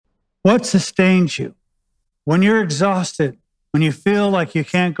What sustains you? When you're exhausted, when you feel like you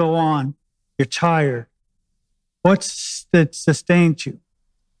can't go on, you're tired, what sustains you?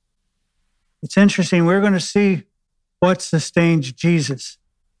 It's interesting. We're going to see what sustains Jesus.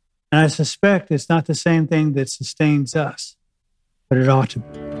 And I suspect it's not the same thing that sustains us, but it ought to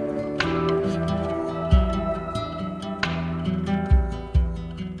be.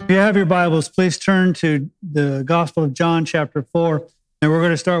 If you have your Bibles, please turn to the Gospel of John, chapter 4, and we're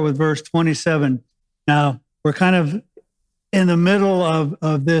going to start with verse 27. Now, we're kind of in the middle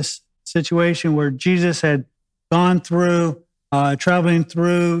of this situation where Jesus had gone through, traveling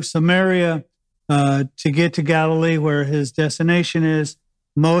through Samaria to get to Galilee, where his destination is.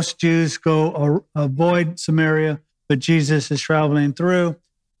 Most Jews avoid Samaria, but Jesus is traveling through.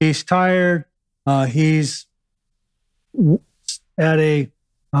 He's tired. He's at a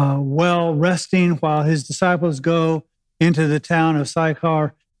well resting while his disciples go into the town of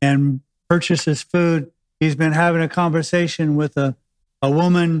Sychar and purchase his food. He's been having a conversation with a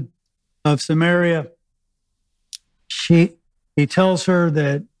woman of Samaria. He tells her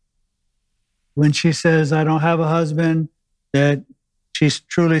that when she says, I don't have a husband, that she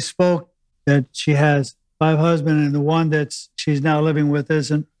truly spoke, that she has 5 husbands and the one that she's now living with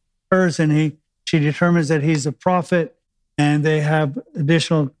isn't hers. And she determines that he's a prophet, and they have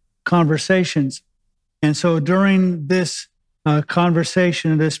additional conversations. And so during this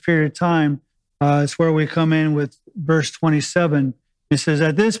conversation, this period of time, is where we come in with verse 27. It says,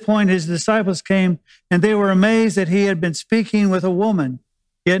 at this point, his disciples came, and they were amazed that he had been speaking with a woman.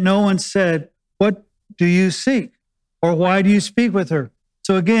 Yet no one said, what do you seek? Or why do you speak with her?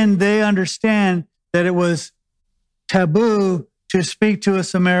 So again, they understand that it was taboo to speak to a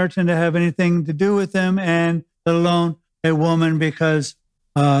Samaritan, to have anything to do with them, and let alone a woman, because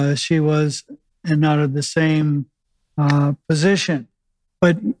she was not of the same position.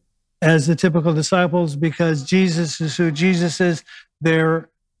 But as the typical disciples, because Jesus is who Jesus is, they're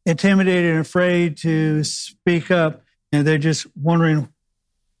intimidated and afraid to speak up, and they're just wondering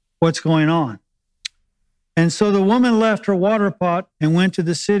what's going on. And so the woman left her water pot and went to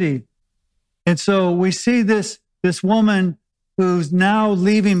the city. And so we see this woman who's now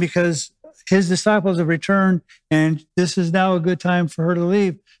leaving because his disciples have returned, and this is now a good time for her to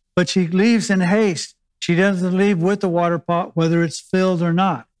leave. But she leaves in haste. She doesn't leave with the water pot, whether it's filled or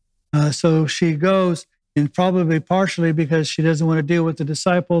not. So she goes, and probably partially because she doesn't want to deal with the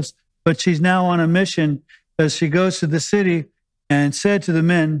disciples, but she's now on a mission, as she goes to the city and said to the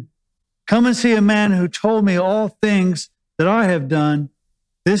men, come and see a man who told me all things that I have done.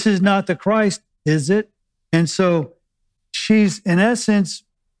 This is not the Christ, is it? And so she's, in essence,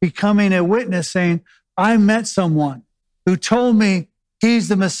 becoming a witness, saying, I met someone who told me he's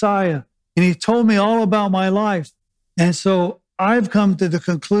the Messiah, and he told me all about my life. And so I've come to the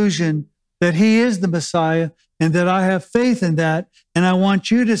conclusion that he is the Messiah, and that I have faith in that, and I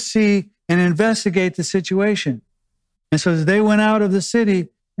want you to see and investigate the situation. And so they went out of the city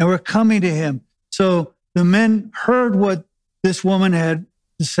and were coming to him. So the men heard what this woman had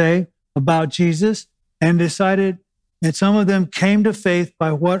to say about Jesus and decided, and some of them came to faith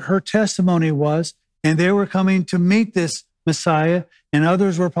by what her testimony was, and they were coming to meet this Messiah, and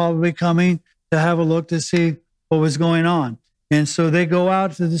others were probably coming to have a look to see what was going on. And so they go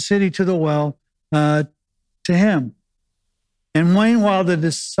out to the city, to the well, to him. And meanwhile, the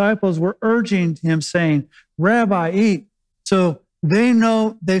disciples were urging him, saying, Rabbi, eat. So they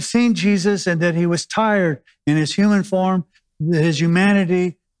know, they've seen Jesus, and that he was tired in his human form, his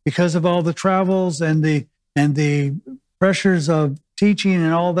humanity, because of all the travels and the pressures of teaching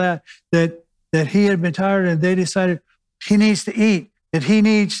and all that he had been tired, and they decided he needs to eat, that he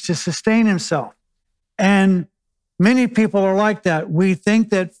needs to sustain himself. And many people are like that. We think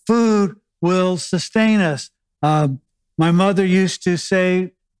that food will sustain us. My mother used to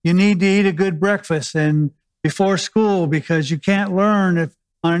say, you need to eat a good breakfast and before school, because you can't learn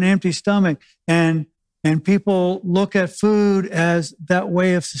on an empty stomach. And people look at food as that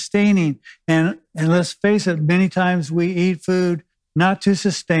way of sustaining. And let's face it, many times we eat food not to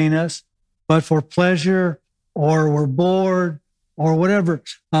sustain us, but for pleasure, or we're bored, or whatever.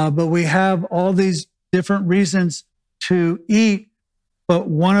 But we have all these different reasons to eat. But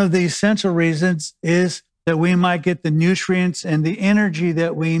one of the essential reasons is that we might get the nutrients and the energy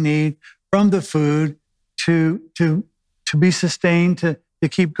that we need from the food to be sustained, to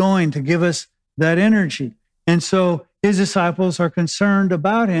keep going, to give us that energy. And so his disciples are concerned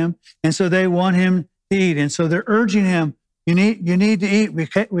about him, and so they want him to eat. And so they're urging him, you need to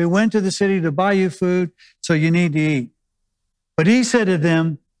eat. We went to the city to buy you food, so you need to eat. But he said to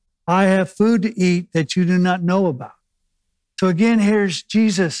them, I have food to eat that you do not know about. So again, here's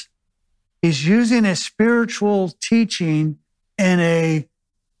Jesus He's using a spiritual teaching in a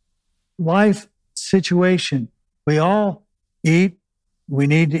life situation. We all eat. We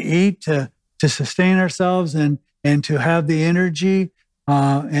need to eat to sustain ourselves and to have the energy.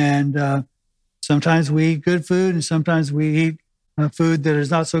 Sometimes we eat good food, and sometimes we eat food that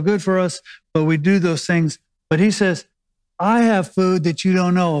is not so good for us, but we do those things. But he says, I have food that you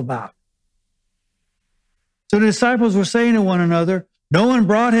don't know about. So the disciples were saying to one another, no one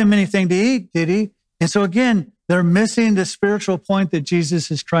brought him anything to eat, did he? And so again, they're missing the spiritual point that Jesus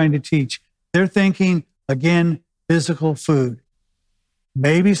is trying to teach. They're thinking, again, physical food.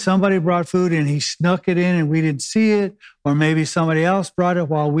 Maybe somebody brought food and he snuck it in and we didn't see it, or maybe somebody else brought it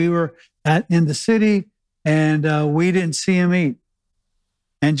while we were in the city and we didn't see him eat.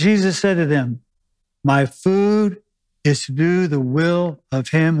 And Jesus said to them, my food is to do the will of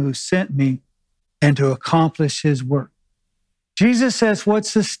him who sent me and to accomplish his work. Jesus says what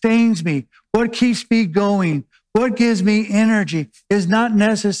sustains me, what keeps me going, what gives me energy is not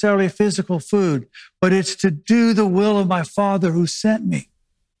necessarily physical food, but it's to do the will of my Father who sent me.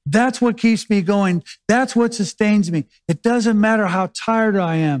 That's what keeps me going. That's what sustains me. It doesn't matter how tired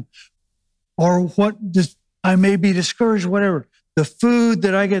I am or what I may be discouraged, whatever. The food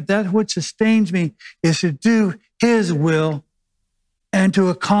that I get, that's what sustains me, is to do his will and to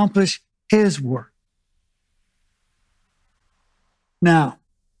accomplish his work. Now,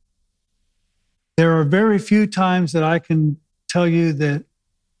 there are very few times that I can tell you that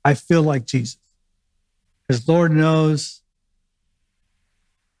I feel like Jesus. Because Lord knows,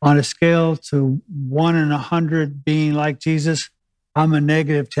 on a scale to 1 in 100 being like Jesus, I'm a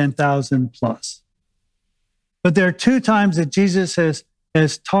negative 10,000 plus. But there are 2 times that Jesus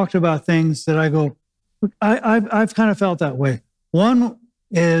has talked about things that I go, I've kind of felt that way. One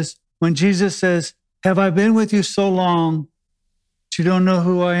is when Jesus says, have I been with you so long that you don't know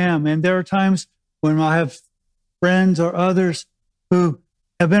who I am? And there are times when I have friends or others who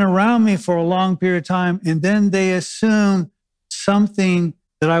have been around me for a long period of time, and then they assume something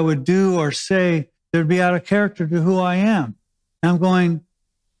that I would do or say that would be out of character to who I am. And I'm going, you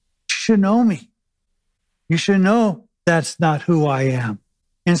should know me. You should know that's not who I am.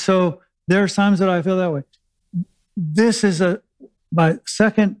 And so there are times that I feel that way. This is my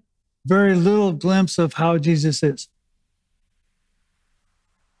second very little glimpse of how Jesus is.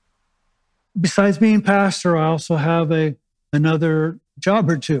 Besides being pastor, I also have another job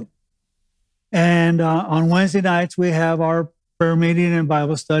or two. And on Wednesday nights, we have our prayer meeting and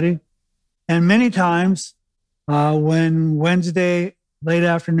Bible study. And many times when Wednesday late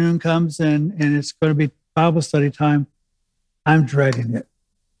afternoon comes and it's going to be Bible study time, I'm dreading it.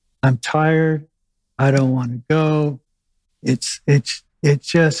 I'm tired. I don't want to go. It's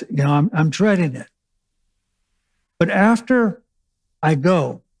just, I'm dreading it. But after I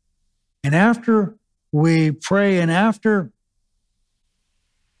go, and after we pray, and after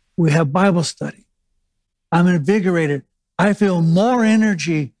we have Bible study, I'm invigorated. I feel more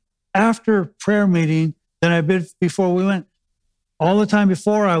energy after prayer meeting than I did before we went. All the time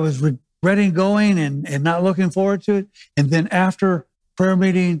before, I was regretting going and not looking forward to it. And then after prayer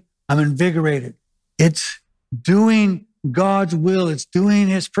meeting, I'm invigorated. It's doing God's will. It's doing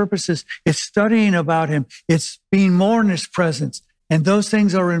his purposes. It's studying about him. It's being more in his presence. And those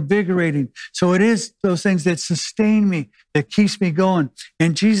things are invigorating. So it is those things that sustain me, that keeps me going.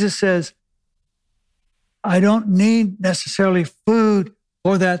 And Jesus says, I don't need necessarily food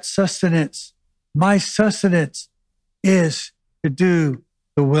for that sustenance. My sustenance is to do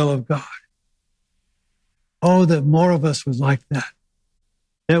the will of God. Oh, that more of us was like that.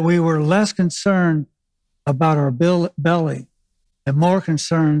 That we were less concerned about our belly and more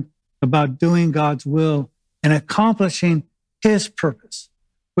concerned about doing God's will and accomplishing his purpose.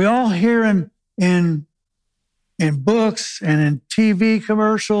 We all hear in books and in TV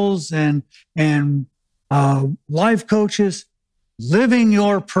commercials and life coaches, living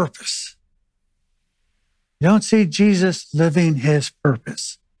your purpose. You don't see Jesus living his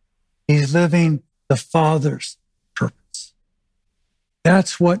purpose. He's living the Father's purpose.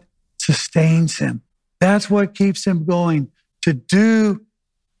 That's what sustains him. That's what keeps him going, to do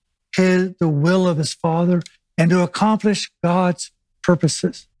the will of his Father and to accomplish God's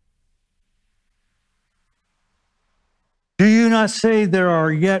purposes. Do you not say there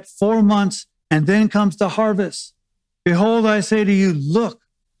are yet 4 months and then comes the harvest? Behold, I say to you, look,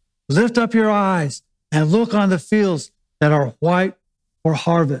 lift up your eyes and look on the fields that are white for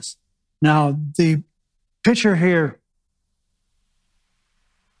harvest. Now, the picture here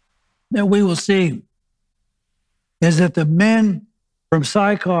that we will see is that the men from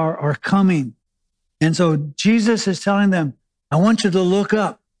Sychar are coming. And so Jesus is telling them, I want you to look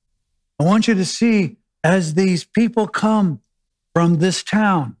up. I want you to see as these people come from this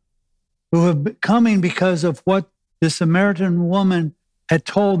town who have been coming because of what the Samaritan woman had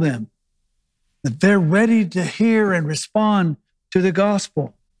told them, that they're ready to hear and respond to the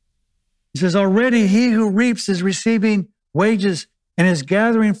gospel. He says, already he who reaps is receiving wages and is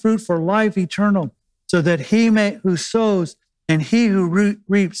gathering fruit for life eternal, so that who sows and he who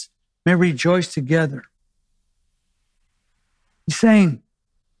reaps may rejoice together. He's saying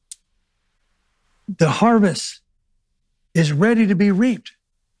the harvest is ready to be reaped.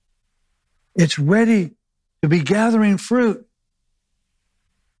 It's ready to be gathering fruit.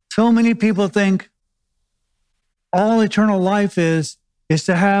 So many people think all eternal life is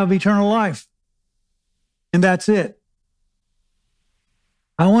to have eternal life. And that's it.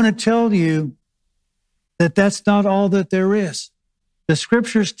 I want to tell you that that's not all that there is. The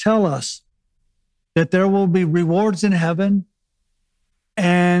scriptures tell us that there will be rewards in heaven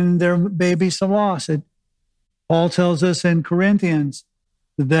and there may be some loss. Paul tells us in Corinthians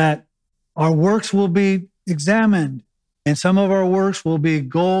that our works will be examined, and some of our works will be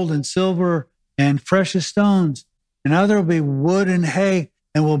gold and silver and precious stones, and other will be wood and hay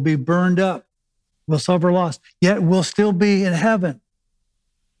and will be burned up. We'll suffer loss, yet we'll still be in heaven.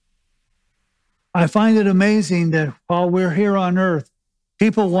 I find it amazing that while we're here on earth,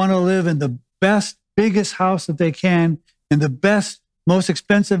 people want to live in the best, biggest house that they can, in the best, most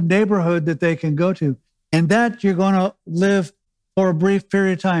expensive neighborhood that they can go to. And that you're going to live for a brief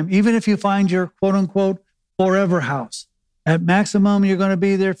period of time, even if you find your quote unquote forever house. At maximum, you're going to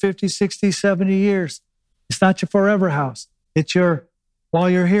be there 50, 60, 70 years. It's not your forever house. It's your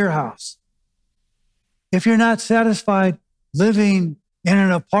while you're here house. If you're not satisfied living in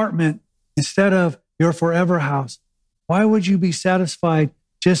an apartment instead of your forever house, why would you be satisfied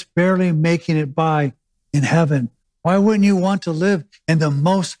just barely making it by in heaven? Why wouldn't you want to live in the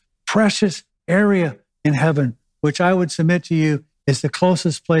most precious area in heaven, which I would submit to you is the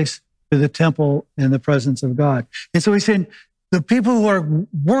closest place to the temple in the presence of God? And so he's saying the people who are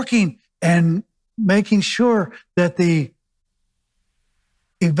working and making sure that the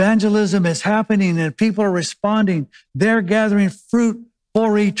evangelism is happening and people are responding, they're gathering fruit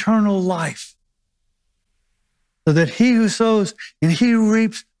for eternal life, so that he who sows and he who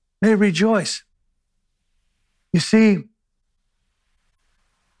reaps may rejoice. You see,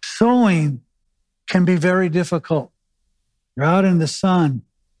 sowing can be very difficult. You're out in the sun,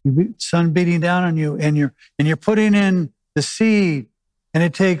 sun beating down on you, and you're putting in the seed, and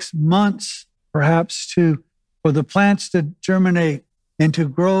it takes months, perhaps, for the plants to germinate and to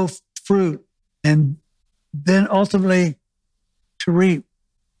grow fruit, and then ultimately to reap.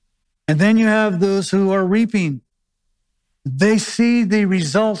 And then you have those who are reaping. They see the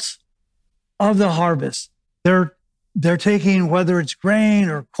results of the harvest. They're taking, whether it's grain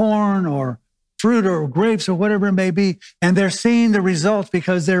or corn or fruit or grapes or whatever it may be, and they're seeing the results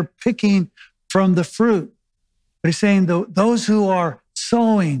because they're picking from the fruit. But he's saying those who are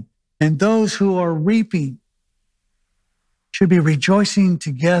sowing and those who are reaping should be rejoicing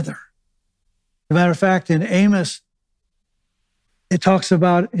together. As a matter of fact, in Amos, it talks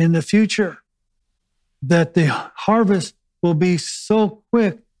about in the future that the harvest will be so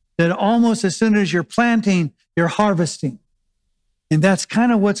quick that almost as soon as you're planting, you're harvesting. And that's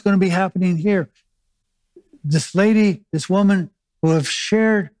kind of what's going to be happening here. This woman who have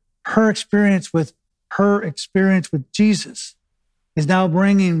shared her experience with Jesus is now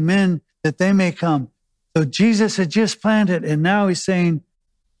bringing men that they may come. So Jesus had just planted, and now he's saying,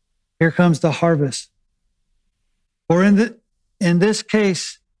 here comes the harvest. For in this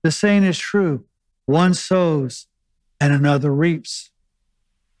case, the saying is true. One sows and another reaps.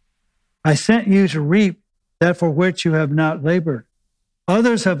 I sent you to reap that for which you have not labored.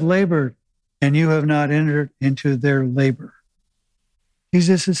 Others have labored, and you have not entered into their labor.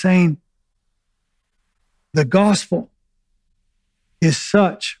 Jesus is saying the gospel is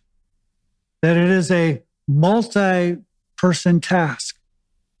such that it is a multi-person task.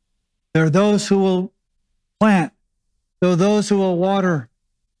 There are those who will plant, there are those who will water,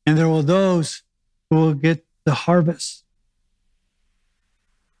 and there will those who will get the harvest.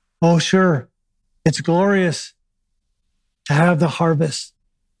 Oh, sure, it's glorious to have the harvest.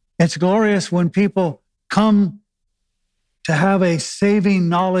 It's glorious when people come to have a saving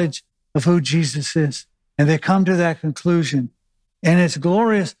knowledge of who Jesus is, and they come to that conclusion. And it's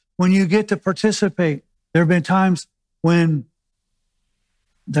glorious when you get to participate. There have been times when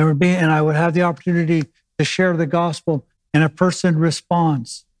and I would have the opportunity to share the gospel, and a person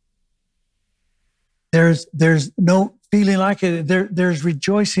responds. There's no feeling like it. There's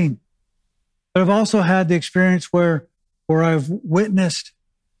rejoicing. But I've also had the experience where I've witnessed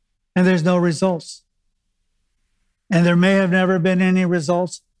and there's no results. And there may have never been any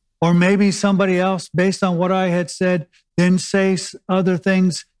results, or maybe somebody else, based on what I had said, then say other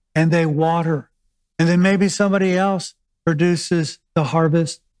things and they water. And then maybe somebody else produces the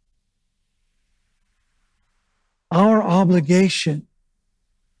harvest. Our obligation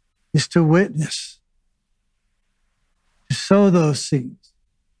is to witness, to sow those seeds.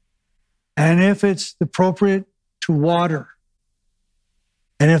 And if it's appropriate, to water.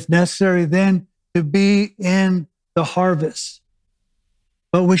 And if necessary, then to be in the harvest.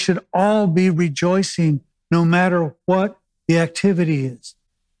 But we should all be rejoicing no matter what the activity is.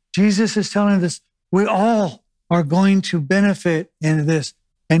 Jesus is telling us we all are going to benefit in this.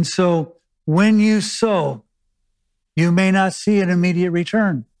 And so when you sow, you may not see an immediate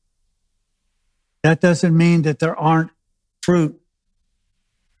return. That doesn't mean that there aren't fruit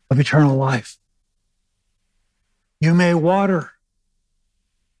of eternal life. You may water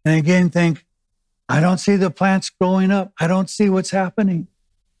and again think, I don't see the plants growing up. I don't see what's happening.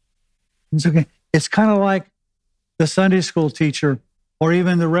 It's okay. It's kind of like the Sunday school teacher or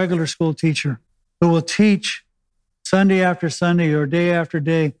even the regular school teacher who will teach Sunday after Sunday or day after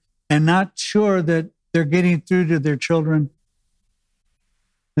day and not sure that they're getting through to their children.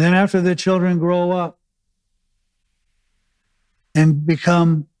 And then after the children grow up and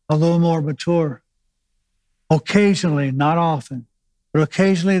become a little more mature, occasionally, not often, but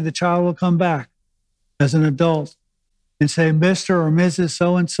occasionally the child will come back as an adult and say, Mr. or Mrs.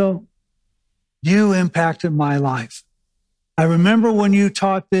 So-and-so, you impacted my life. I remember when you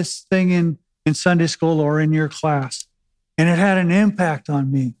taught this thing in Sunday school or in your class, and it had an impact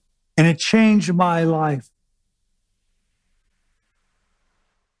on me, and it changed my life.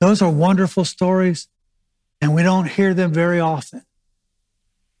 Those are wonderful stories, and we don't hear them very often.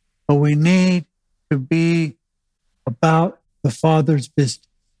 But we need to be about the Father's business,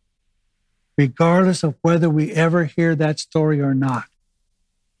 regardless of whether we ever hear that story or not.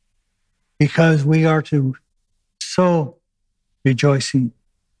 Because we are to sow rejoicing,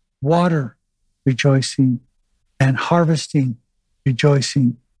 water rejoicing, and harvesting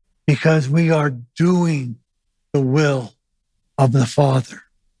rejoicing, because we are doing the will of the Father.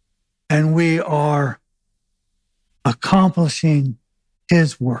 And we are accomplishing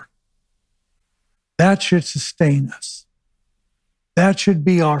His work. That should sustain us. That should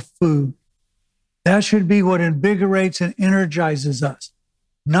be our food. That should be what invigorates and energizes us.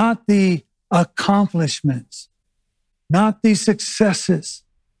 Not the accomplishments, not the successes,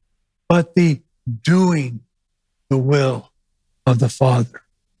 but the doing the will of the Father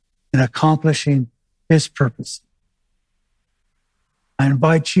and accomplishing His purpose. I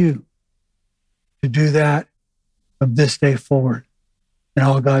invite you to do that from this day forward. And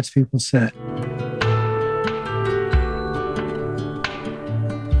all God's people said.